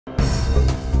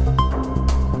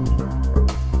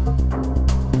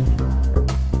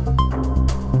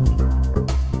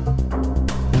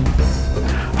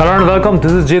Hello and welcome,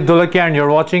 this is Jit Dolakia and you're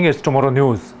watching It's Tomorrow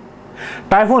News.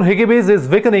 Typhoon Hagibis is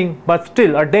weakening but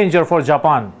still a danger for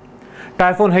Japan.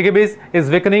 Typhoon Hagibis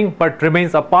is weakening but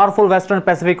remains a powerful Western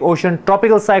Pacific Ocean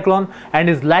tropical cyclone and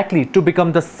is likely to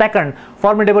become the second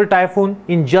formidable typhoon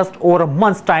in just over a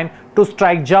month's time to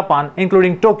strike Japan,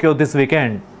 including Tokyo this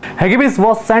weekend. Hagibis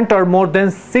was centered more than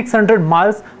 600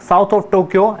 miles south of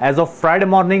Tokyo as of Friday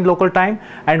morning local time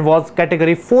and was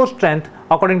Category 4 strength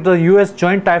according to the US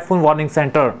Joint Typhoon Warning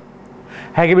Center.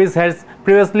 Hagibis has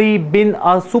previously been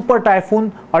a super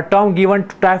typhoon, a term given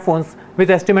to typhoons with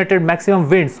estimated maximum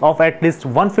winds of at least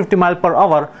 150 miles per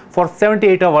hour for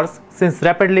 78 hours since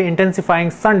rapidly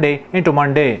intensifying Sunday into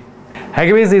Monday.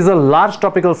 Hagibis is a large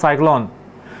tropical cyclone.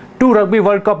 2 Rugby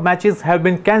World Cup matches have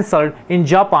been cancelled in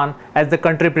Japan as the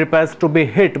country prepares to be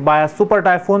hit by a super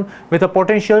typhoon with a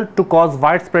potential to cause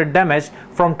widespread damage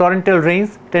from torrential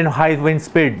rains and high wind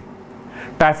speed.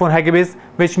 Typhoon Hagibis,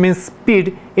 which means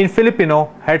speed in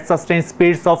Filipino, had sustained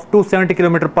speeds of 270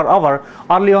 km per hour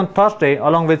early on Thursday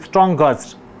along with strong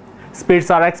gusts. Speeds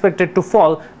are expected to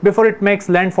fall before it makes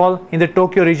landfall in the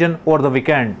Tokyo region over the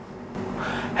weekend.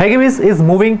 Hagibis is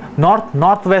moving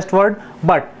north-northwestward,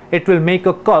 but it will make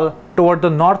a curl toward the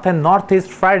north and northeast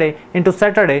Friday into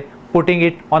Saturday, putting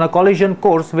it on a collision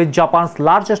course with Japan's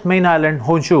largest main island,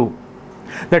 Honshu.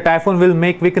 The typhoon will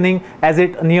make weakening as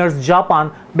it nears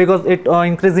Japan because it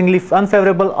increasingly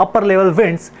unfavorable upper level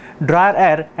winds, drier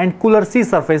air and cooler sea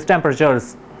surface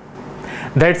temperatures.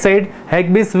 That said,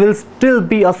 Hagibis will still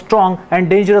be a strong and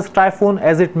dangerous typhoon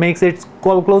as it makes its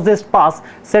closest pass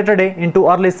Saturday into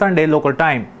early Sunday local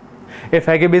time. If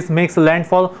Hagibis makes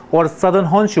landfall over southern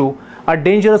Honshu, a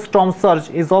dangerous storm surge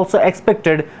is also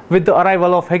expected with the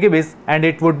arrival of Hagibis, and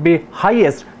it would be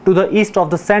highest to the east of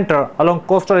the center along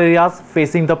coastal areas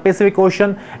facing the Pacific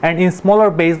Ocean and in smaller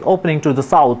bays opening to the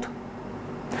south.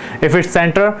 If its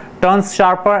center turns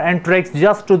sharper and tracks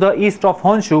just to the east of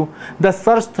Honshu, the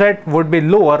surge threat would be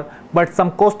lower, but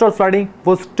some coastal flooding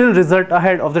would still result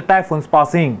ahead of the typhoon's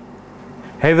passing.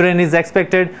 Heavy rain is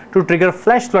expected to trigger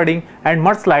flash flooding and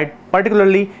mudslide,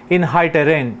 particularly in high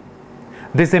terrain.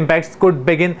 These impacts could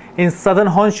begin in southern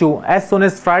Honshu as soon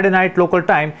as Friday night local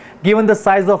time, given the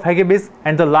size of Hagibis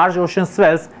and the large ocean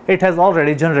swells it has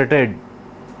already generated.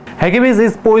 Hagibis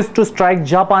is poised to strike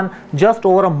Japan just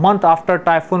over a month after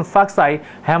Typhoon Faxai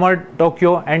hammered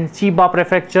Tokyo and Chiba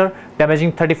Prefecture,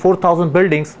 damaging 34,000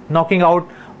 buildings, knocking out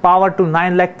power to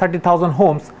 930,000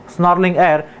 homes, snarling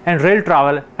air and rail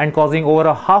travel, and causing over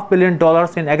 $500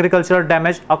 million in agricultural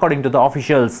damage according to the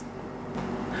officials.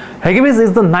 Hagibis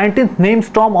is the 19th named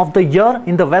storm of the year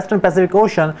in the Western Pacific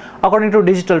Ocean according to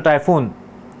Digital Typhoon.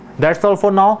 That's all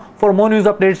for now. For more news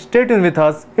updates, stay tuned with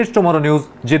us. It's Tomorrow News,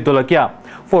 Jit Dolakia.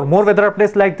 For more weather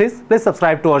updates like this, please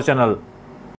subscribe to our channel.